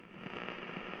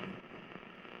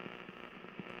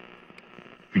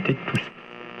Ridiculous.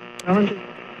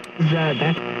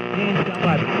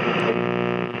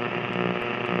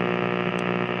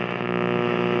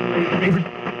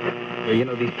 You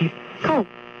know, these people. Oh.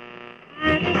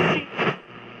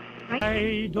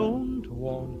 I don't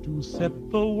want to set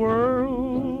the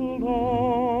world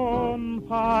on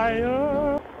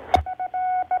fire.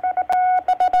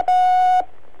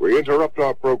 We interrupt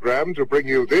our program to bring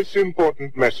you this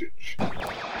important message.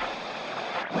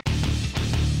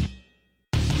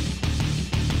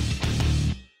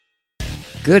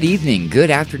 Good evening, good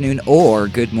afternoon, or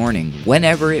good morning,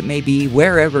 whenever it may be,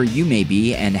 wherever you may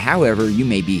be, and however you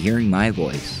may be hearing my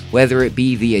voice. Whether it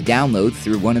be via download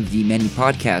through one of the many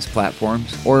podcast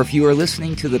platforms, or if you are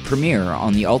listening to the premiere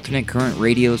on the Alternate Current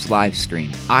Radio's live stream,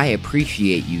 I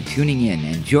appreciate you tuning in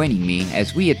and joining me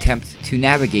as we attempt to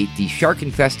navigate the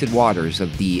shark-infested waters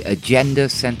of the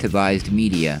agenda-incentivized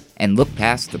media and look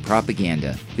past the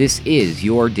propaganda. This is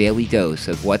your daily dose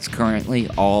of what's currently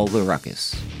all the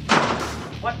ruckus.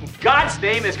 What in God's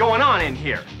name is going on in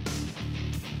here?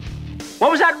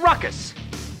 What was that ruckus?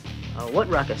 What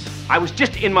ruckus? I was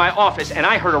just in my office and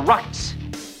I heard a ruckus.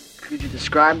 Could you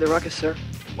describe the ruckus, sir?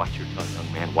 Watch your tongue,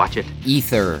 young man. Watch it.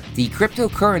 Ether, the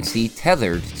cryptocurrency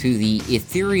tethered to the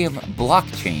Ethereum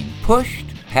blockchain, pushed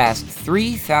past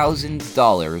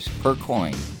 $3,000 per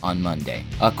coin on Monday.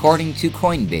 According to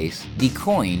Coinbase, the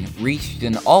coin reached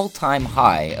an all-time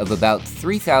high of about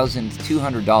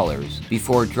 $3,200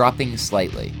 before dropping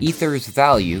slightly. Ether's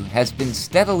value has been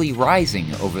steadily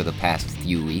rising over the past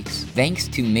few weeks, thanks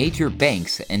to major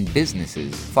banks and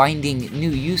businesses finding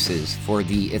new uses for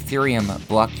the Ethereum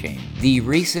blockchain. The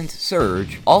recent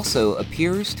surge also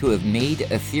appears to have made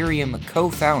Ethereum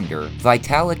co-founder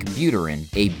Vitalik Buterin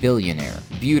a billionaire.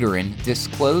 Buterin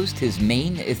disclosed his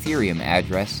main Ethereum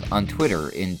address on Twitter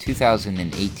in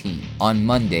 2018. On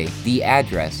Monday, the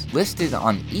address, listed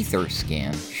on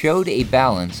Etherscan, showed a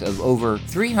balance of over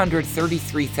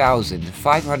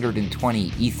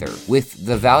 333,520 Ether, with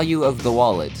the value of the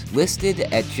wallet listed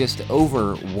at just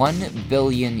over $1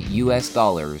 billion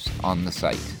on the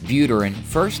site. Buterin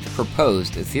first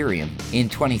proposed Ethereum in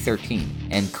 2013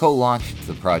 and co-launched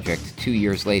the project 2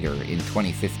 years later in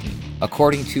 2015.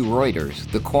 According to Reuters,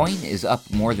 the coin is up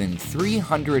more than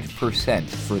 300%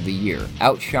 for the year,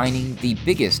 outshining the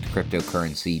biggest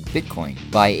cryptocurrency, Bitcoin,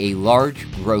 by a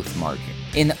large growth margin.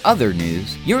 In other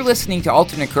news, you're listening to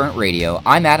Alternate Current Radio.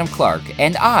 I'm Adam Clark,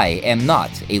 and I am not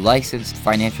a licensed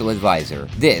financial advisor.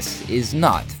 This is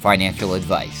not financial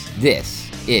advice.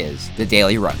 This is the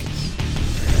Daily Ruckus.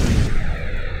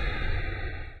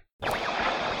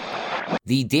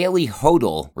 The Daily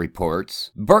Hodl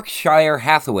reports Berkshire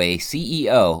Hathaway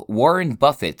CEO Warren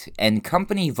Buffett and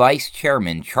company vice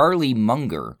chairman Charlie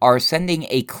Munger are sending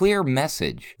a clear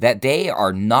message that they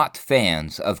are not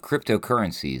fans of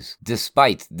cryptocurrencies,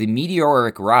 despite the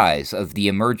meteoric rise of the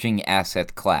emerging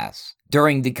asset class.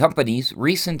 During the company's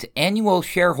recent annual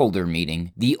shareholder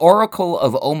meeting, the Oracle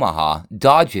of Omaha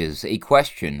dodges a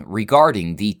question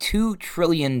regarding the $2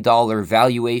 trillion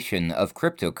valuation of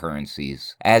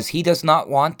cryptocurrencies, as he does not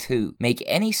want to make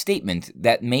any statement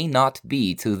that may not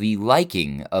be to the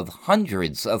liking of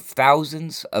hundreds of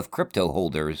thousands of crypto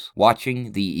holders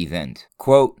watching the event.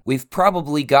 Quote, "We've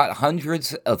probably got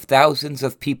hundreds of thousands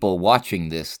of people watching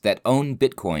this that own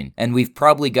Bitcoin, and we've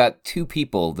probably got 2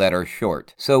 people that are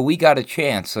short. So we got a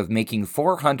chance of making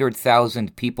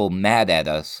 400,000 people mad at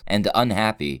us and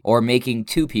unhappy, or making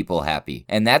 2 people happy,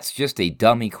 and that's just a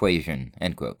dumb equation,"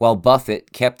 end quote. While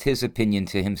Buffett kept his opinion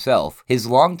to himself, his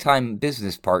longtime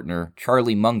business partner,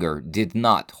 Charlie Munger, did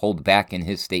not hold back in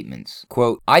his statements.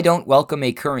 Quote, "I don't welcome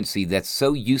a currency that's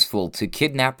so useful to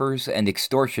kidnappers and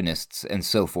extortionists and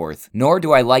so forth, nor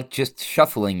do I like just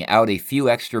shuffling out a few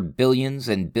extra billions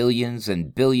and billions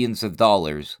and billions of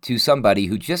dollars to somebody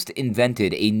who just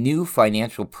invented a new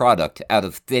financial product out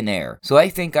of thin air. So I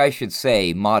think I should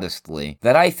say, modestly,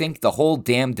 that I think the whole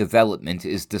damn development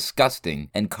is disgusting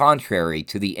and contrary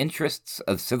to the interests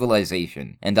of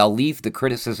civilization, and I'll leave the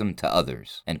criticism to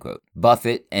others," end quote.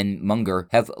 Buffett and Munger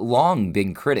have long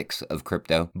been critics of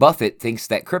crypto. Buffett thinks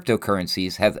that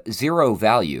cryptocurrencies have zero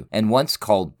value, and once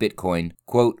called Bitcoin,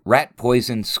 quote, "rat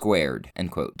poison squared,"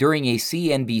 end quote. During a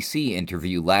CNBC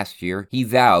interview last year, he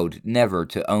vowed never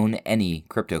to own any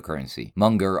cryptocurrency.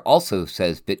 Munger also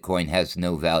says Bitcoin has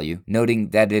no value, noting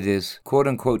that it is,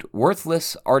 quote-unquote,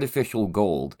 "worthless artificial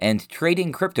gold," and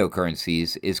trading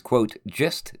cryptocurrencies is, quote,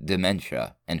 "just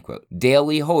dementia," end quote.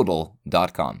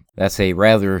 DailyHodl.com. That's a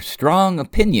rather strong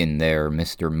opinion there,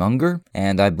 Mr. Munger,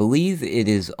 and I believe it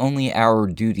is only our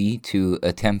duty to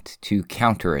attempt to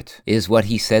counter it. Is what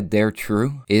he said there true?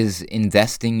 true? Is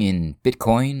investing in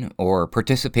Bitcoin or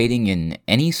participating in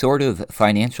any sort of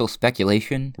financial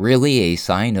speculation really a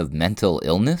sign of mental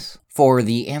illness? For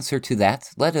the answer to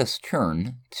that, let us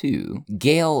turn to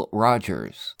Gail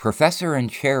Rogers, professor and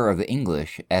chair of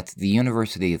English at the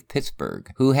University of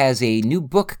Pittsburgh, who has a new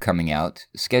book coming out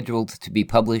scheduled to be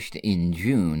published in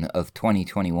June of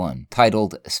 2021,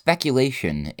 titled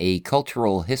Speculation, A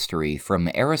Cultural History from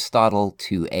Aristotle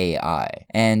to AI.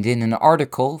 And in an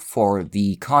article for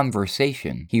The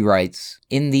Conversation, he writes,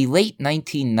 "In the late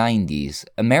 1990s,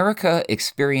 America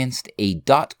experienced a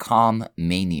dot-com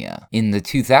mania. In the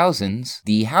 2000s,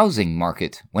 the housing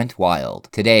market went wild.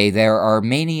 Today, there are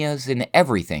manias in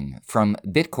everything from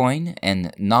Bitcoin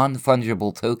and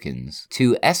non-fungible tokens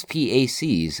to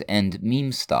SPACs and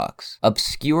meme stocks,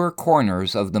 obscure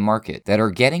corners of the market that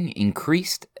are getting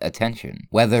increased attention.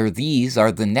 Whether these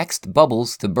are the next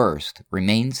bubbles to burst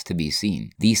remains to be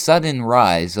seen. The sudden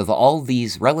rise of all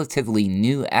these relatively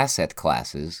new asset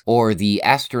classes, or the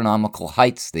astronomical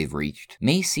heights they've reached,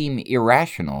 may seem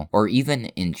irrational or even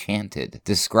enchanted.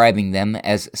 Describing them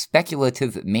as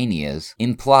speculative manias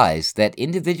implies that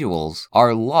individuals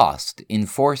are lost in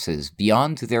forces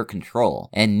beyond their control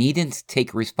and needn't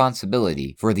take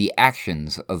responsibility for the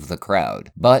actions of the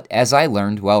crowd. But as I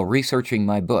learned while researching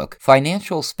my book,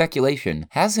 financial speculation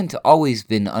hasn't always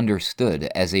been understood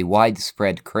as a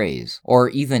widespread craze, or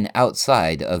even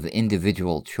outside of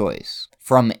individual choice.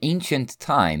 From ancient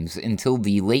times until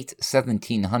the late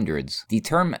 1700s, the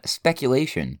term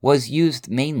speculation was used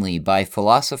mainly by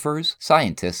philosophers,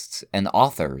 scientists, and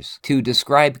authors to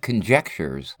describe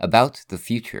conjectures about the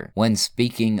future. When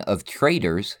speaking of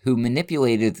traders who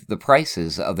manipulated the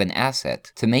prices of an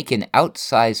asset to make an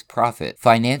outsized profit,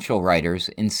 financial writers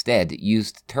instead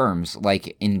used terms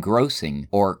like engrossing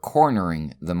or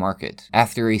cornering the market.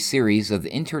 After a series of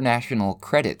international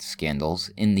credit scandals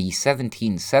in the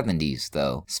 1770s,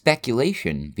 though,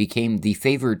 speculation became the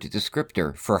favored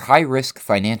descriptor for high-risk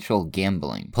financial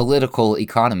gambling. Political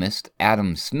economist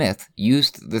Adam Smith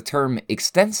used the term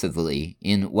extensively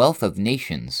in Wealth of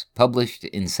Nations, published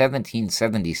in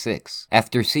 1776,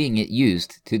 after seeing it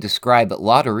used to describe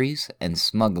lotteries and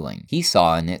smuggling. He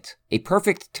saw in it a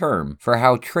perfect term for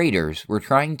how traders were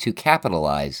trying to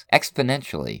capitalize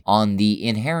exponentially on the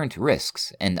inherent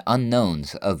risks and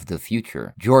unknowns of the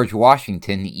future. George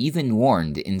Washington even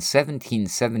warned in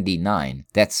 1779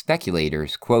 that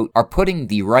speculators, quote, "are putting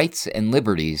the rights and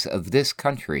liberties of this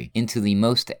country into the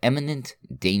most eminent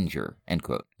danger," end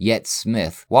quote. Yet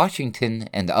Smith, Washington,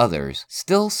 and others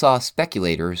still saw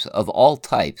speculators of all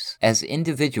types as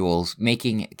individuals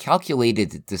making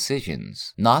calculated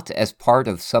decisions, not as part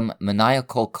of some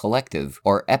maniacal collective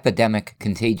or epidemic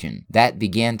contagion. That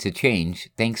began to change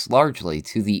thanks largely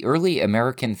to the early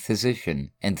American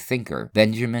physician and thinker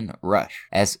Benjamin Rush.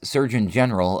 As Surgeon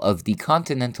General of the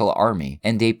Continental Army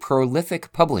and a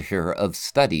prolific publisher of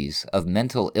studies of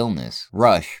mental illness,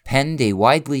 Rush penned a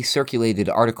widely circulated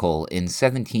article in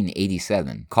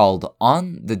 1787 called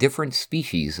On the Different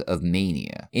Species of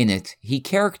Mania. In it, he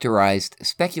characterized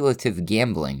speculative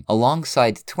gambling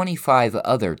alongside 25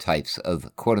 other types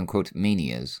of quote-unquote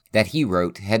manias that he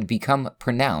wrote had become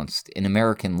pronounced in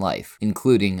American life,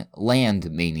 including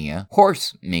land mania,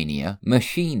 horse mania,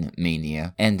 machine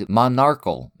mania, and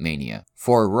monarchal mania.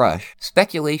 For Rush,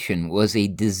 speculation was a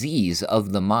disease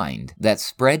of the mind that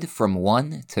spread from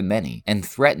one to many and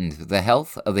threatened the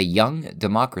health of a young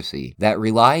democracy that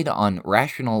relied on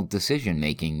rational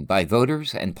decision-making by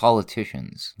voters and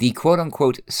politicians. The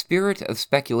quote-unquote spirit of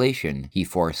speculation, he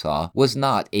foresaw, was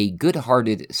not a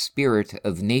good-hearted spirit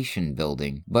of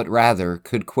nation-building, but rather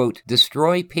could, quote,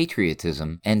 destroy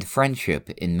patriotism and friendship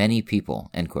in many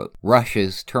people, end quote.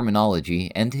 Rush's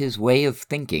terminology and his way of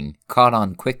thinking caught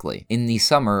on quickly. In the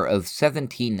summer of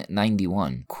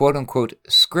 1791, quote-unquote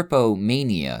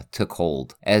scripomania took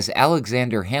hold, as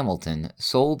Alexander Hamilton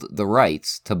sold the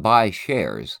rights to buy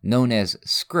shares, known as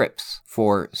scrips,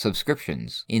 for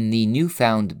subscriptions, in the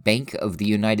newfound Bank of the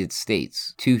United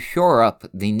States to shore up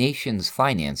the nation's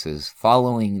finances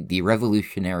following the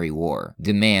Revolutionary War.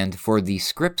 Demand for the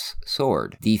scrips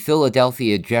soared. The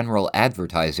Philadelphia General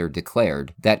Advertiser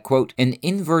declared that, quote, an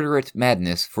invertebrate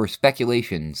madness for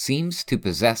speculation seems to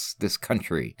possess this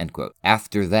country, end quote.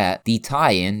 After that, the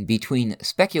tie-in between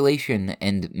speculation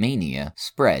and mania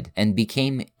spread and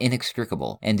became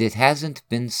inextricable, and it hasn't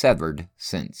been severed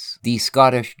since. The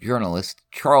Scottish journalist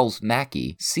Charles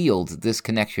Mackay sealed this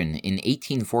connection in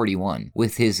 1841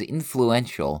 with his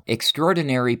influential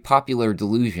Extraordinary Popular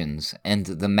Delusions and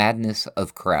the madness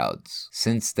of crowds.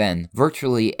 Since then,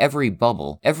 virtually every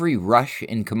bubble, every rush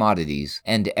in commodities,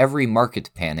 and every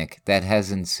market panic that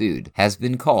has ensued has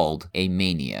been called a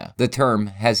mania. The term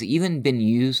has even been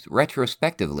used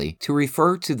retrospectively to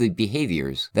refer to the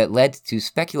behaviors that led to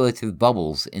speculative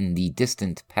bubbles in the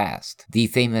distant past. The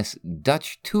famous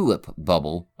Dutch tulip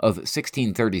bubble of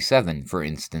 1637, for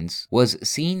instance, was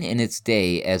seen in its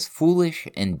day as foolish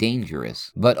and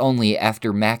dangerous, but only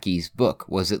after Mackey's book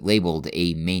was it labeled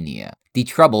a mania. The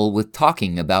trouble with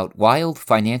talking about wild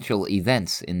financial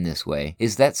events in this way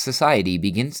is that society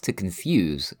begins to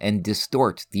confuse and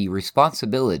distort the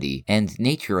responsibility and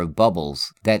nature of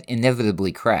bubbles that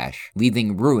inevitably crash,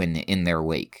 leaving ruin in their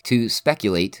wake. To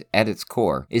speculate, at its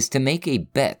core, is to make a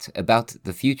bet about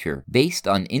the future based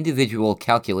on individual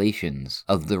calculations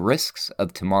of the risks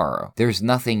of tomorrow. There's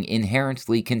nothing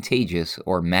inherently contagious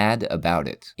or mad about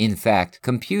it. In fact,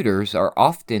 computers are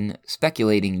often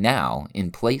speculating now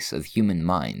in place of human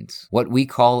minds. What we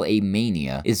call a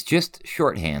mania is just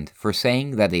shorthand for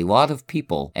saying that a lot of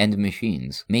people and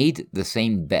machines made the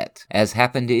same bet, as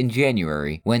happened in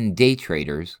January when day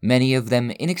traders, many of them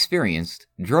inexperienced,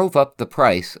 drove up the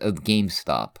price of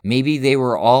GameStop. Maybe they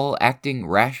were all acting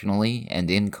rationally and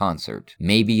in concert.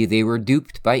 Maybe they were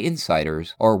duped by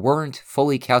insiders or weren't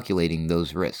fully calculating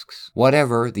those risks.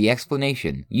 Whatever the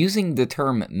explanation, using the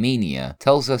term mania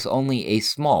tells us only a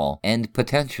small and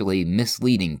potentially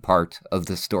misleading part of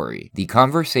the story.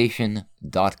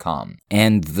 TheConversation.com.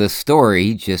 And the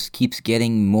story just keeps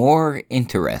getting more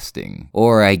interesting.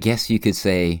 Or I guess you could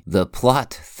say the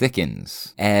plot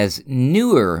thickens, as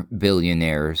newer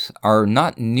billionaires are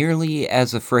not nearly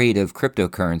as afraid of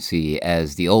cryptocurrency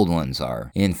as the old ones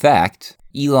are. In fact,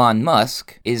 Elon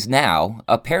Musk is now,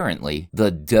 apparently,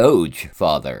 the Doge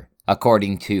father.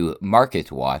 According to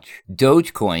MarketWatch,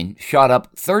 Dogecoin shot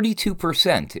up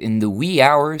 32% in the wee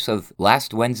hours of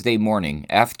last Wednesday morning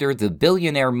after the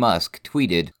billionaire Musk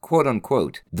tweeted,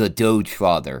 quote-unquote, "the Doge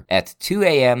father" at 2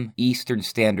 a.m. Eastern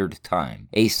Standard Time,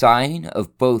 a sign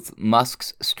of both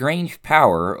Musk's strange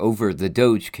power over the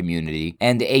Doge community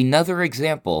and another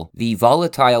example the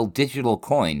volatile digital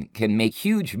coin can make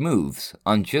huge moves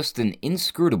on just an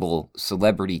inscrutable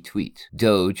celebrity tweet.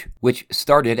 Doge, which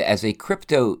started as a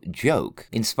crypto joke,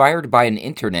 inspired by an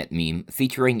internet meme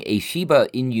featuring a Shiba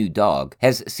Inu dog,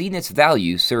 has seen its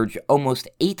value surge almost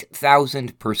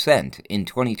 8,000% in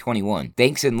 2021,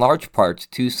 thanks in large part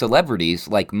to celebrities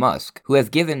like Musk, who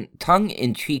have given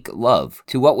tongue-in-cheek love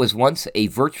to what was once a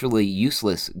virtually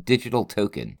useless digital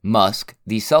token. Musk,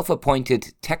 the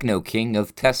self-appointed techno-king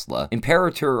of Tesla,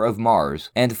 imperator of Mars,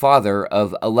 and father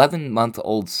of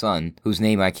 11-month-old son, whose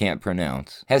name I can't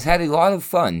pronounce, has had a lot of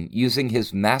fun using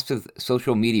his massive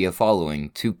social media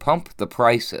following to pump the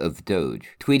price of Doge,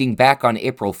 tweeting back on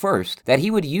April 1st that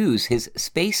he would use his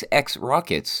SpaceX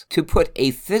rockets to put a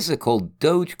physical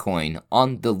Dogecoin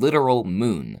on the literal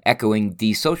moon, echoing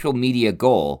the social media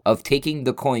goal of taking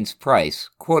the coin's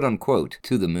price, quote-unquote,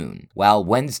 to the moon. While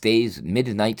Wednesday's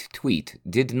midnight tweet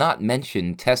did not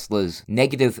mention Tesla's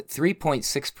negative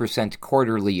 3.6%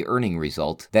 quarterly earning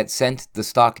result that sent the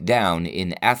stock down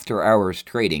in after-hours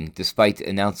trading despite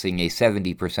announcing a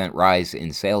 70% rise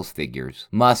in sales figures,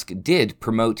 Musk did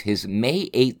promote his May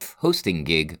 8th hosting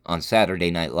gig on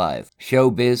Saturday Night Live.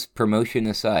 Showbiz promotion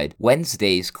aside,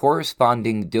 Wednesday's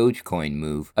corresponding Dogecoin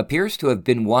move appears to have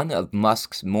been one of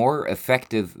Musk's more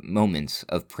effective moments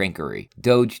of prankery.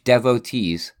 Doge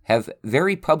devotees have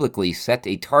very publicly set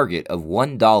a target of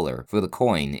 $1 for the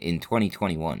coin in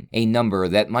 2021, a number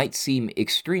that might seem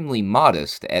extremely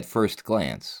modest at first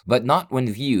glance, but not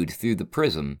when viewed through the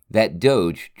prism that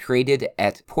Doge traded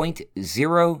at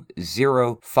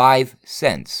 0.005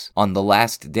 cents on the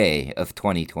last day of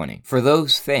 2020. For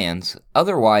those fans,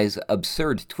 otherwise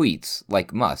absurd tweets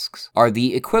like Musk's are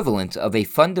the equivalent of a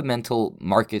fundamental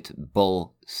market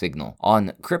bull signal.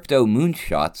 On Crypto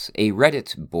Moonshots, a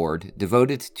Reddit board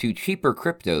devoted to cheaper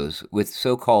cryptos with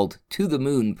so-called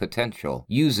to-the-moon potential,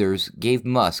 users gave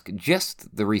Musk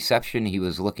just the reception he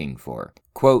was looking for.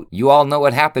 Quote, "You all know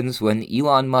what happens when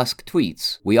Elon Musk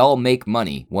tweets. We all make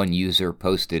money," one user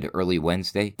posted early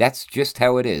Wednesday. "That's just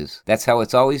how it is. That's how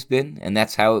it's always been, and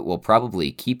that's how it will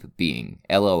probably keep being.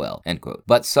 LOL." End quote.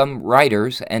 But some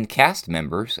writers and cast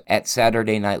members at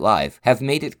Saturday Night Live have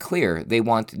made it clear they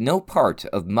want no part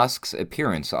of Musk's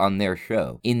appearance on their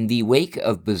show. In the wake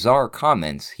of bizarre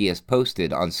comments he has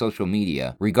posted on social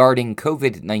media regarding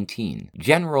COVID-19,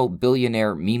 general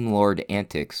billionaire meme lord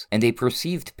antics, and a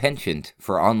perceived penchant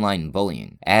for online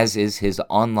bullying. As is his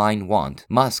online wont,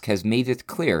 Musk has made it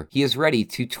clear he is ready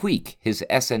to tweak his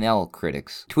SNL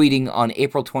critics, tweeting on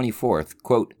April 24th,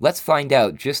 quote, "Let's find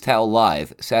out just how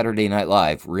live Saturday Night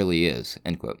Live really is,"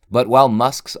 end quote. But while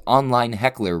Musk's online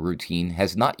heckler routine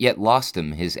has not yet lost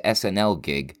him his SNL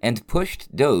gig and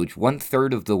pushed Doge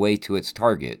 1/3 of the way to its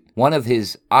target, one of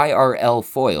his IRL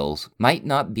foils might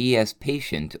not be as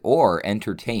patient or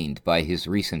entertained by his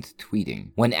recent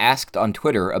tweeting. When asked on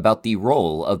Twitter about the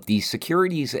role of the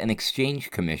Securities and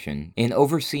Exchange Commission in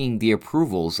overseeing the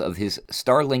approvals of his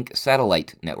Starlink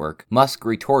satellite network, Musk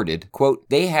retorted, quote,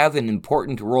 "They have an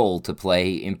important role to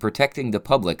play in protecting the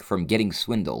public from getting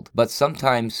swindled, but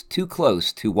sometimes too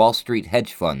close to Wall Street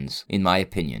hedge funds, in my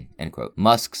opinion," end quote.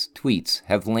 Musk's tweets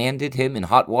have landed him in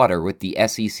hot water with the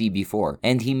SEC before,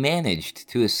 and he managed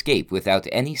to escape without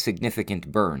any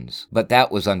significant burns. But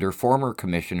that was under former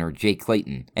Commissioner Jay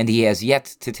Clayton, and he has yet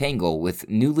to tangle with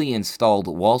newly installed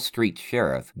Wall Street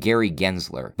Sheriff Gary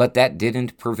Gensler. But that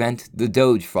didn't prevent the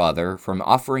Doge father from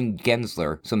offering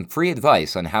Gensler some free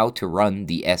advice on how to run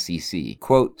the SEC.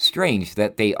 Quote, "Strange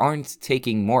that they aren't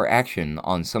taking more action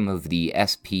on some of the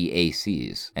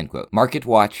SPACs," end quote.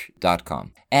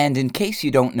 MarketWatch.com. And in case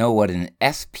you don't know what an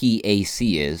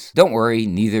SPAC is, don't worry,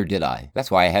 neither did I.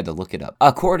 That's why I had to look it up.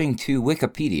 According to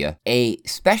Wikipedia, a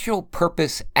Special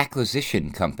Purpose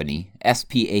Acquisition Company,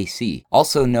 SPAC,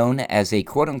 also known as a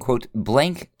quote-unquote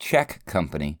blank check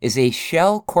company, is a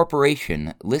shell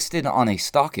corporation listed on a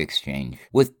stock exchange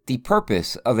with the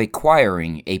purpose of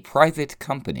acquiring a private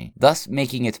company, thus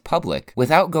making it public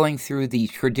without going through the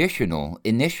traditional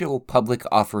initial public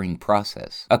offering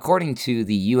process. According to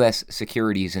the U.S.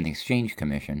 Securities and Exchange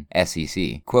Commission,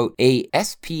 SEC, quote, "A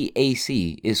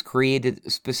SPAC is created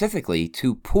specifically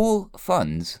to pool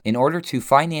funds in order to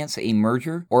finance a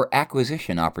merger or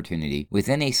acquisition opportunity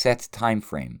within a set time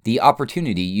frame. The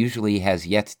opportunity usually has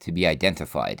yet to be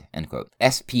identified," end quote.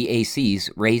 SPACs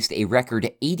raised a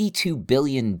record $82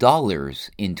 billion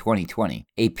in 2020,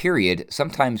 a period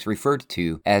sometimes referred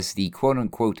to as the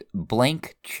quote-unquote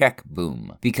blank check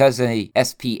boom. Because a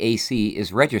SPAC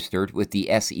is registered with the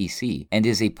SEC and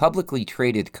is a publicly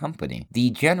traded company, the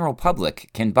general public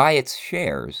can buy its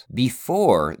shares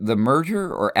before the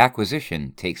merger or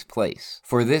acquisition takes place.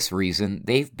 For this reason,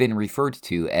 they've been referred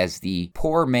to as the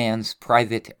poor man's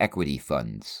private equity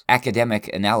funds.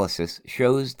 Academic analysis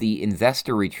shows the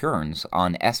investor returns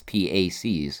on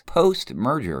SPACs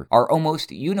post-merger are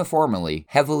almost uniformly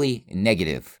heavily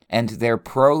negative, and their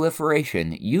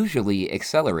proliferation usually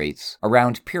accelerates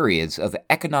around periods of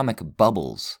economic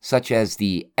bubbles, such as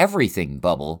the everything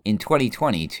bubble in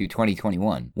 2020 to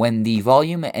 2021, when the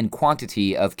volume and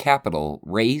quantity of capital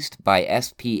raised by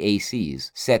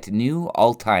SPACs set new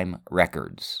all-time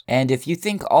records. And if you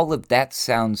think all of that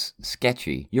sounds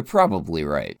sketchy, you're probably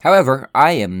right. However,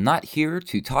 I am not here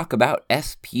to talk about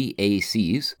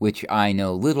SPACs, which I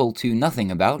know little to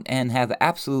nothing about and have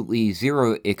absolutely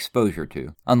zero exposure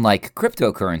to, unlike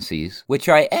cryptocurrencies, which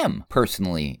I am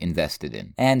personally invested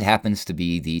in, and happens to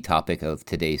be the topic of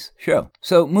today's show.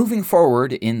 So moving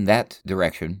forward in that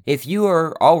direction, if you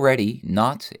are already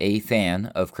not a fan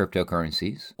of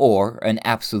cryptocurrencies, or an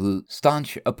absolute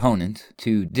staunch opponent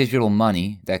to digital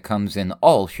money that comes in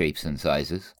all shapes and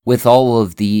sizes, with all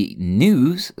of the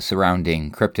news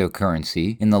surrounding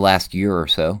cryptocurrency in the last year or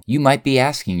so, you might be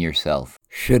asking yourself,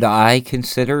 should I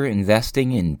consider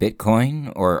investing in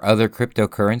Bitcoin or other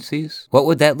cryptocurrencies? What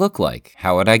would that look like?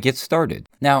 How would I get started?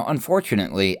 Now,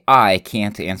 unfortunately, I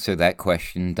can't answer that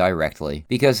question directly,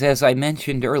 because as I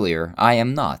mentioned earlier, I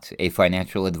am not a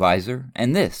financial advisor,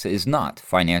 and this is not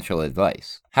financial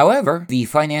advice. However, the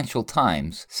Financial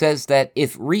Times says that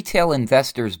if retail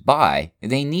investors buy,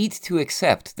 they need to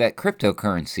accept that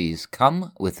cryptocurrencies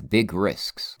come with big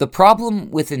risks. The problem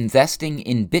with investing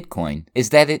in Bitcoin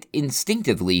is that it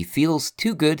instinctively feels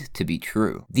too good to be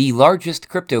true. The largest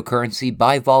cryptocurrency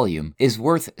by volume is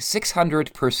worth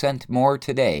 600% more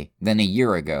today than a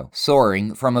year ago,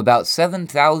 soaring from about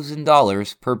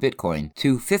 $7,000 per Bitcoin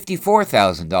to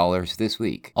 $54,000 this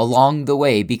week, along the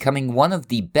way becoming one of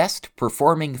the best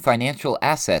performing financial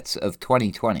assets of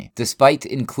 2020. Despite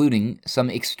including some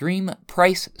extreme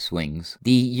price swings,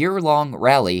 the year-long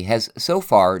rally has so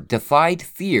far defied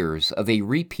fears of a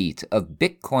repeat of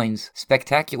Bitcoin's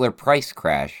spectacular price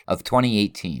crash of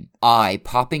 2018.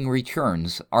 eye-popping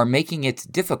returns are making it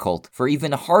difficult for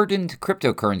even hardened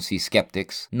cryptocurrency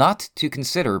skeptics not to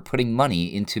consider putting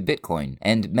money into Bitcoin,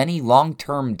 and many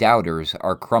long-term doubters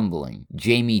are crumbling.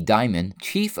 Jamie Dimon,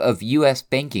 chief of U.S.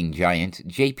 banking giant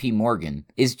JP Morgan,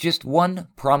 is just one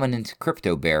prominent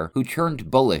crypto bear who turned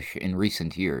bullish in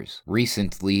recent years.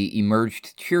 Recently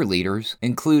emerged cheerleaders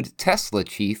include Tesla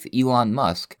chief Elon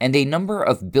Musk and a number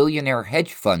of billionaire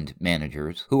hedge fund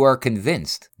managers who are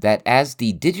convinced that as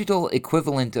the digital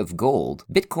equivalent of gold,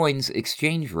 Bitcoin's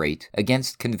exchange rate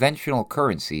against conventional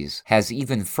currencies has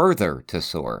even further to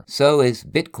soar. So is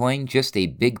Bitcoin just a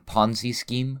big Ponzi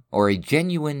scheme or a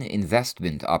genuine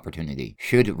investment opportunity?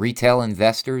 Should retail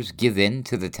investors give in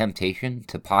to the temptation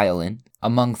to pile in?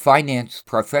 Among finance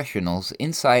professionals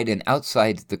inside and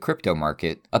outside the crypto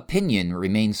market, opinion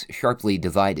remains sharply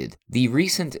divided. The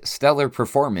recent stellar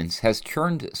performance has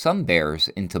turned some bears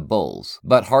into bulls,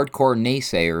 but hardcore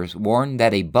naysayers warn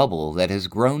that a bubble that has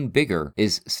grown bigger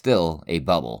is still a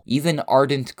bubble. Even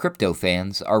ardent crypto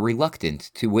fans are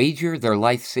reluctant to wager their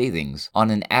life savings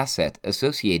on an asset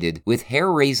associated with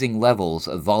hair-raising levels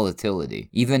of volatility.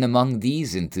 Even among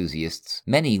these enthusiasts,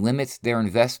 many limit their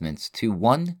investments to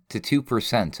 1 to 2%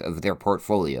 of their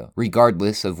portfolio,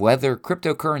 regardless of whether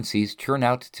cryptocurrencies turn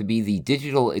out to be the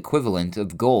digital equivalent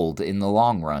of gold in the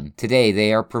long run. Today,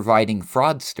 they are providing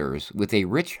fraudsters with a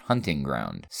rich hunting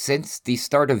ground. Since the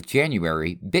start of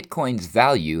January, Bitcoin's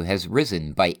value has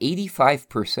risen by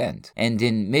 85%, and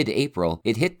in mid-April,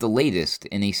 it hit the latest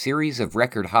in a series of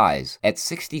record highs at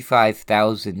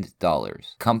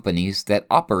 $65,000. Companies that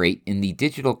operate in the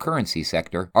digital currency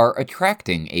sector are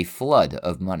attracting a flood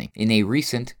of money. In a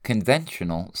recent conventional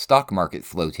stock market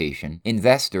flotation,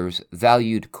 investors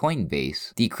valued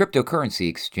Coinbase, the cryptocurrency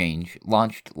exchange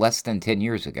launched less than 10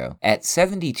 years ago, at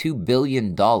 $72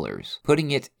 billion,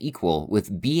 putting it equal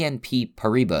with BNP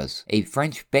Paribas, a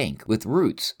French bank with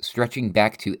roots stretching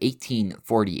back to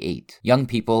 1848. Young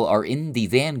people are in the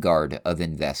vanguard of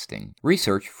investing.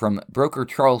 Research from broker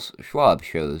Charles Schwab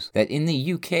shows that in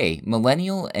the UK,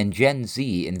 millennial and Gen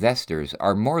Z investors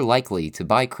are more likely to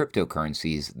buy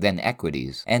cryptocurrencies than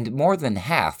equities, and more than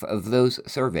half of those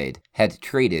surveyed had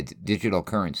traded digital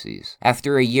currencies.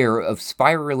 After a year of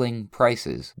spiraling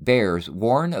prices, bears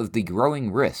warn of the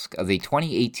growing risk of a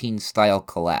 2018-style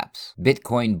collapse.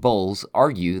 Bitcoin bulls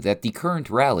argue that the current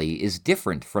rally is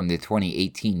different from the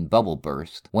 2018 bubble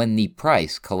burst, when the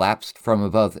price collapsed from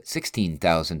above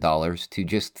 $16,000 to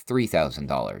just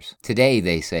 $3,000. Today,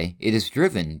 they say, it is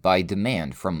driven by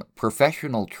demand from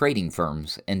professional trading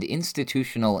firms and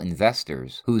institutional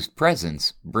investors whose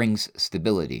presence brings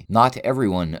stability. Not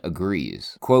everyone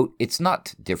agrees. Quote, "It's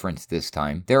not different this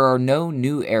time. There are no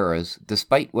new eras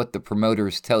despite what the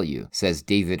promoters tell you," says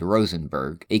David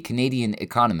Rosenberg, a Canadian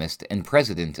economist and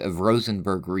president of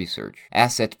Rosenberg Research.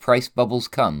 Asset price bubbles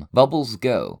come, bubbles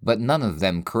go, but none of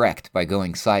them correct by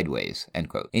going sideways, end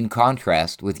quote. In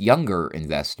contrast with younger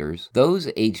investors, those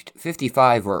aged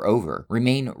 55 or over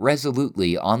remain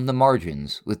resolutely on the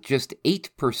margins, with just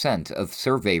 8% of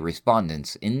survey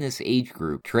respondents in this age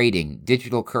group trading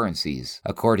digital currencies,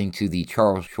 according to the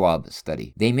Charles Schwab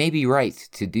study. They may be right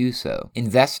to do so.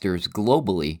 Investors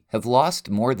globally have lost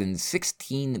more than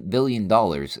 $16 billion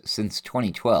since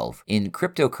 2012 in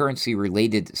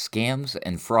cryptocurrency-related scams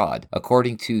and fraud,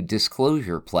 according to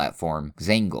disclosure platform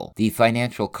Zangle. The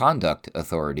Financial Conduct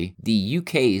Authority, the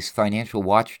UK's financial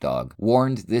watchdog,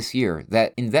 warned this year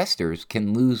that investors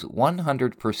can lose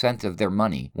 100% of their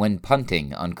money when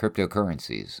punting on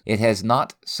cryptocurrencies. It has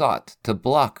not sought to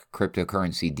block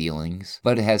cryptocurrency dealings,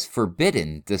 but has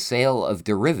forbidden the sale of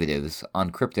derivatives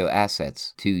on crypto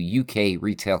assets to UK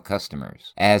retail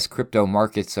customers. As crypto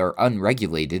markets are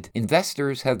unregulated,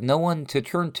 investors have no one to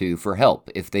turn to for help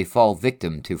if they fall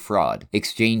victim to fraud.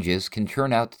 Exchanges can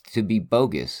turn out to be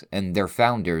bogus and their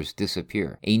founders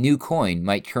disappear. A new coin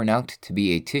might turn out to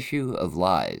be a tissue of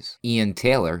lies. Ian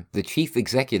Taylor, the chief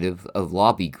executive of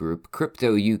lobby group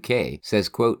Crypto UK, says,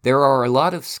 quote, "There are a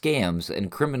lot of scams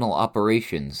and criminal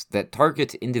operations that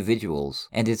target individuals,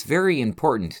 and it's very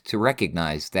important to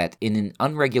recognize that in an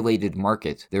unregulated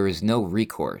market, there is no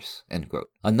recourse," end quote.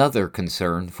 Another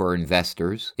concern for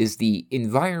investors is the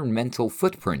environmental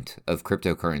footprint of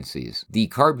cryptocurrencies. The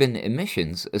carbon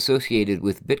emissions associated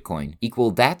with Bitcoin equal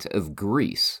that of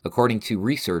Greece, according to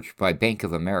research by Bank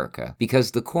of America, because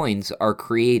the coins are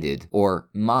created or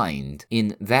mined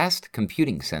in vast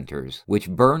computing centers which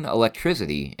burn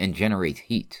electricity and generate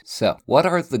heat. So, what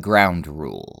are the ground rules?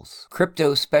 rules.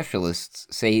 Crypto specialists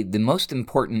say the most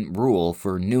important rule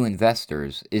for new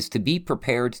investors is to be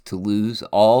prepared to lose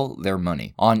all their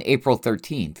money. On April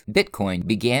 13th, Bitcoin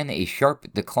began a sharp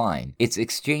decline, its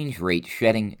exchange rate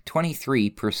shedding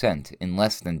 23% in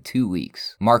less than 2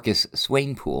 weeks. Marcus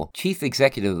Swainpool, chief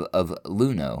executive of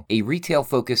Luno, a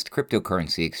retail-focused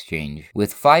cryptocurrency exchange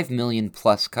with 5 million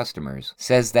plus customers,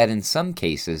 says that in some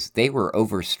cases they were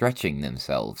overstretching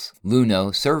themselves.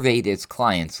 Luno surveyed its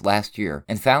clients last year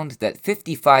and found that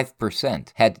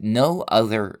 55% had no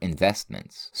other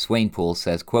investments. Swainpool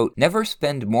says, quote, "Never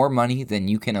spend more money than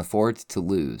you can afford to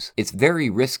lose. It's very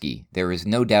risky, there is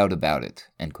no doubt about it,"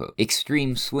 end quote.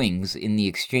 Extreme swings in the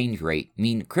exchange rate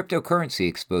mean cryptocurrency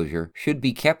exposure should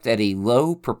be kept at a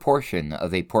low proportion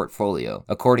of a portfolio,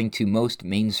 according to most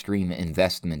mainstream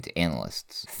investment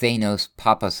analysts. Thanos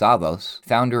Papasavos,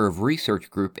 founder of research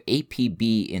group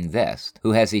APB Invest,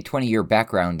 who has a 20-year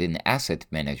background in asset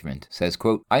management, says,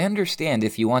 quote, "I understand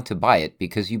if you want to buy it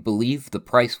because you believe the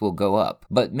price will go up,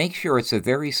 but make sure it's a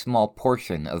very small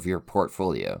portion of your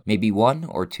portfolio, maybe 1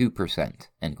 or 2%.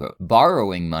 End quote.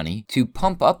 Borrowing money to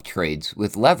pump up trades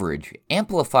with leverage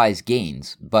amplifies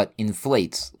gains but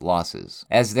inflates losses.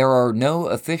 As there are no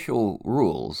official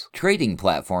rules, trading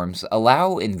platforms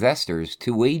allow investors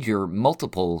to wager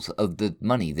multiples of the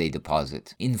money they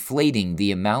deposit, inflating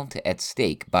the amount at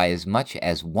stake by as much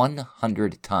as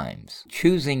 100 times.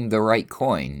 Choosing the right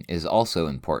coin is also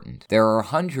important. There are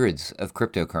hundreds of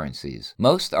cryptocurrencies.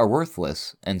 Most are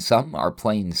worthless and some are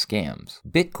plain scams.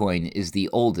 Bitcoin is the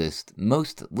oldest,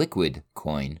 most liquid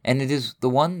coin, and it is the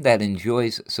one that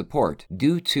enjoys support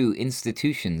due to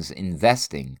institutions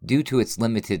investing due to its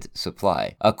limited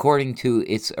supply. According to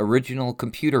its original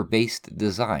computer-based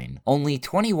design, only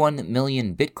 21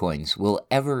 million bitcoins will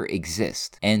ever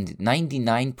exist, and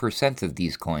 99% of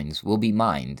these coins will be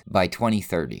mined by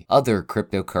 2030. Other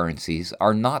cryptocurrencies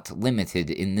are not limited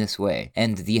in this way,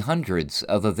 and the hundreds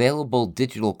of available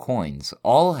digital coins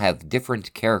all have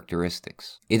different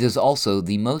characteristics. It is also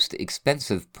the most expensive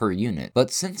per unit,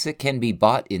 but since it can be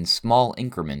bought in small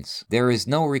increments, there is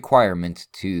no requirement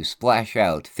to splash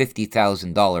out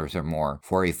 $50,000 or more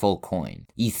for a full coin.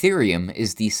 Ethereum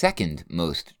is the second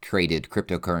most traded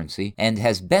cryptocurrency and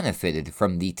has benefited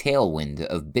from the tailwind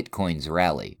of Bitcoin's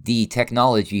rally. The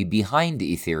technology behind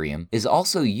Ethereum is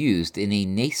also used in a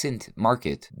nascent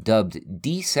market dubbed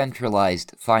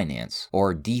decentralized finance,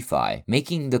 or DeFi,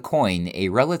 making the coin a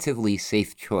relatively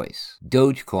safe choice.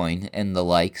 Dogecoin and the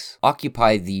likes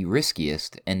occupy the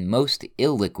riskiest and most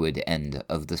illiquid end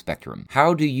of the spectrum.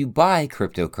 How do you buy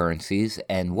cryptocurrencies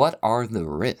and what are the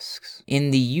risks?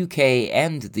 In the UK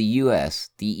and the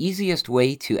US, the easiest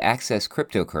way to access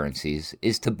cryptocurrencies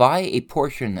is to buy a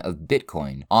portion of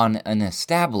Bitcoin on an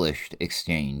established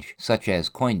exchange such as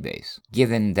Coinbase,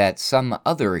 given that some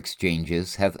other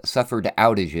exchanges have suffered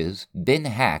outages, been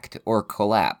hacked, or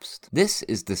collapsed. This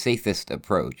is the safest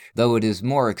approach, though it is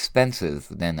more expensive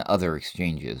than other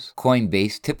exchanges.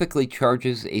 Coinbase typically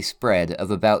charges a spread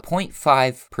of about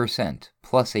 0.5%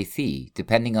 plus a fee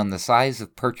depending on the size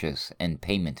of purchase and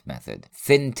payment method.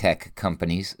 Fintech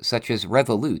companies such as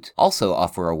Revolut also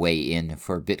offer a way in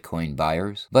for Bitcoin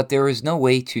buyers, but there is no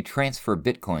way to transfer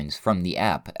Bitcoins from the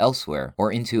app elsewhere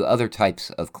or into other types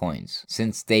of coins,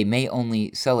 since they may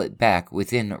only sell it back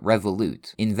within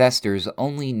Revolut. Investors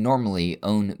only normally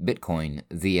own Bitcoin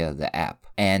via the app.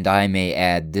 And I may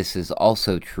add, this is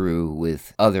also true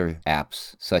with other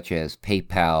apps such as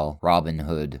PayPal,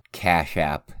 Robinhood, Cash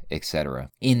App, etc.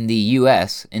 In the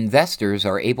US, investors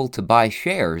are able to buy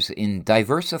shares in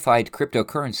diversified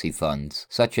cryptocurrency funds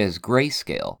such as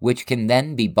Grayscale, which can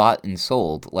then be bought and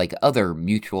sold like other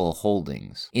mutual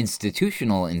holdings.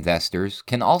 Institutional investors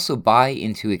can also buy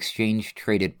into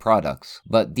exchange-traded products,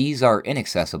 but these are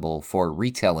inaccessible for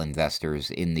retail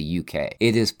investors in the UK.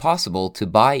 It is possible to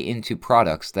buy into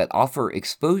products that offer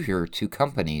exposure to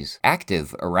companies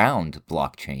active around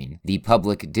blockchain, the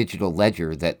public digital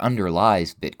ledger that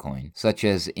underlies Bitcoin, such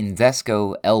as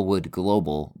Invesco Elwood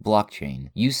Global Blockchain,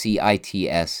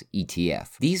 UCITS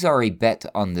ETF. These are a bet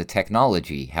on the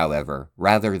technology, however,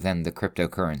 rather than the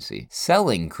cryptocurrency.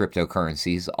 Selling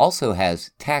cryptocurrencies also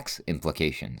has tax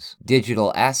implications.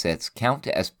 Digital assets count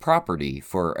as property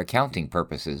for accounting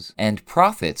purposes, and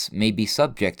profits may be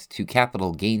subject to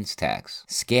capital gains tax.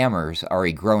 Scammers are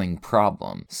a growing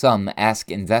problem. Some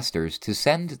ask investors to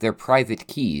send their private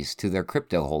keys to their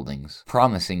crypto holdings,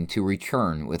 promising to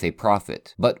return with a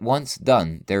profit, but once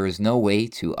done, there is no way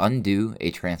to undo a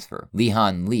transfer.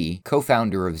 Lihan Lee,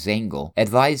 co-founder of Zangle,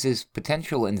 advises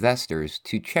potential investors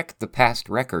to check the past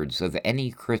records of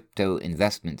any crypto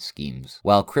investment schemes,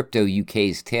 while Crypto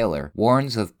UK's Taylor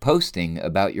warns of posting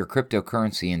about your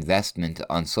cryptocurrency investment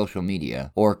on social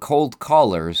media, or cold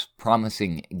callers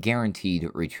promising guaranteed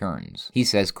returns. He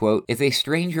says, quote, "If a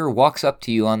stranger walks up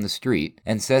to you on the street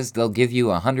and says they'll give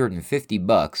you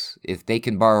 $150 if they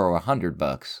can borrow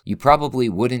 $100, you probably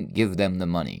wouldn't give them the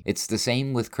money. It's the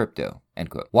same with crypto." End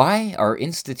quote. Why are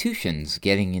institutions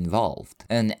getting involved?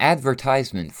 An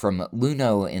advertisement from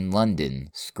Luno in London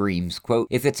screams, quote,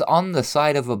 "If it's on the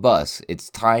side of a bus, it's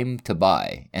time to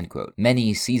buy." End quote.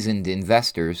 Many seasoned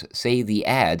investors say the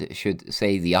ad should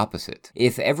say the opposite.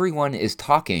 If everyone is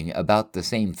talking about the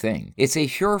same thing, it's a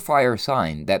surefire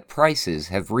sign that prices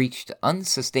have reached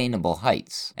unsustainable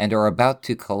heights and are about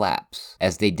to collapse,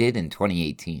 as they did in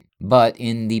 2018. But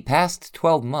in the past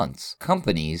 12 months,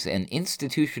 companies and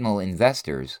institutional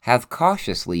investors have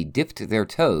cautiously dipped their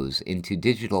toes into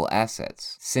digital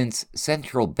assets since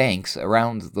central banks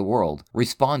around the world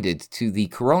responded to the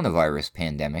coronavirus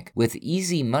pandemic with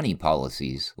easy money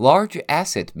policies. Large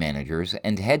asset managers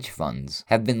and hedge funds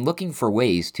have been looking for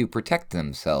ways to protect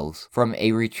themselves from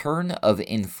a return of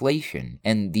inflation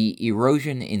and the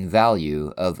erosion in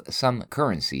value of some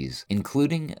currencies,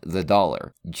 including the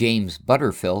dollar. James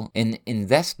Butterfill, an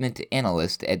investment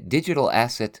analyst at digital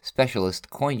asset specialist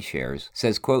CoinShares,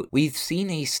 says, quote, "We've seen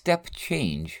a step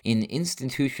change in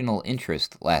institutional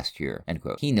interest last year." End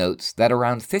quote. He notes that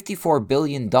around $54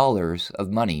 billion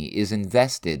of money is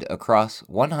invested across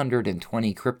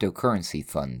 120 cryptocurrency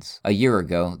funds. A year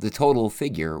ago, the total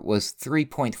figure was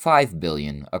 $3.5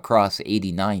 billion across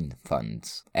 89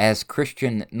 funds. As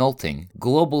Christian Nolting,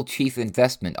 global chief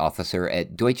investment officer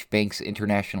at Deutsche Bank's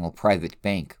International Private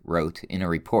Bank, wrote in a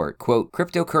report, quote,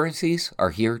 "Cryptocurrencies are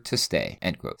here to stay."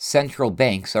 End quote. Central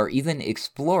banks are even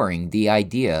exploring the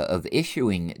idea of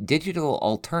issuing digital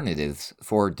alternatives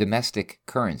for domestic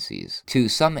currencies. To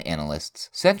some analysts,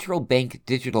 central bank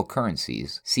digital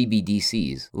currencies,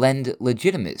 CBDCs, lend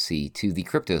legitimacy to the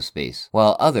crypto space,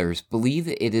 while others believe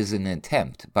it is an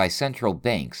attempt by central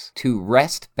banks to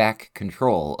wrest back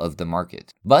control of the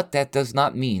market. But that does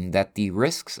not mean that the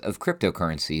risks of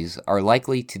cryptocurrencies are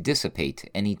likely to dissipate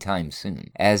anytime soon.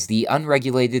 As the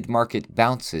unregulated market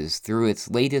bounces through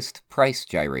its latest price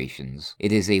gyrations,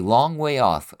 it is a long way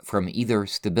off from either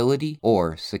stability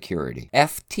or security.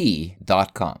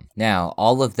 FT.com. Now,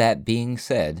 all of that being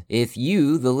said, if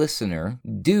you, the listener,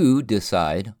 do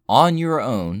decide on your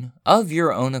own, of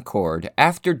your own accord,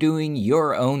 after doing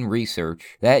your own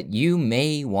research, that you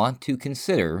may want to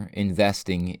consider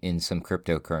investing in some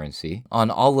cryptocurrency,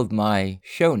 on all of my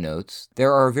show notes,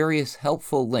 there are various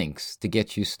helpful links to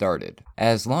get you started.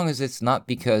 As long as it's not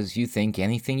because you think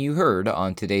anything you heard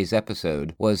on today's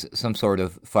episode was some sort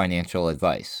of financial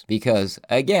advice. Because,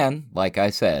 again, like I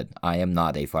said, I am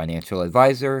not a financial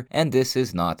advisor, and this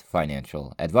is not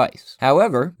financial advice.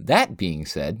 However, that being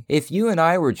said, if you and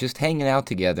I were just hanging out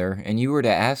together and you were to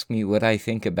ask me what I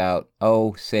think about,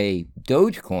 say,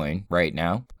 Dogecoin right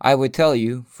now, I would tell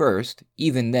you first,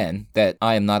 even then, that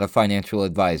I am not a financial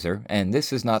advisor, and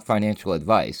this is not financial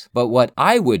advice. But what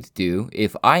I would do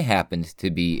if I happened to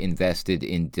be invested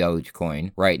in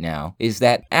Dogecoin right now is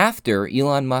that after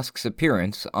Elon Musk's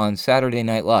appearance on Saturday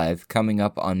Night Live coming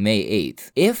up on May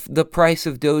 8th, if the price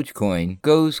of Dogecoin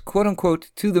goes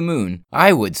quote-unquote to the moon,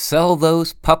 I would sell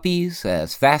those puppies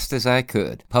as fast as I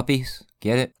could. Puppies?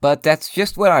 Get it? But that's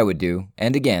just what I would do,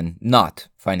 and again, not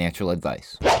financial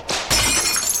advice.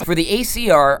 For the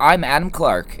ACR, I'm Adam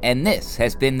Clark, and this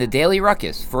has been the Daily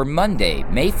Ruckus for Monday,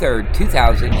 May 3rd,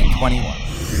 2021.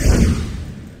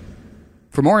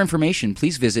 For more information,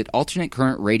 please visit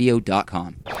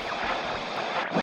alternatecurrentradio.com.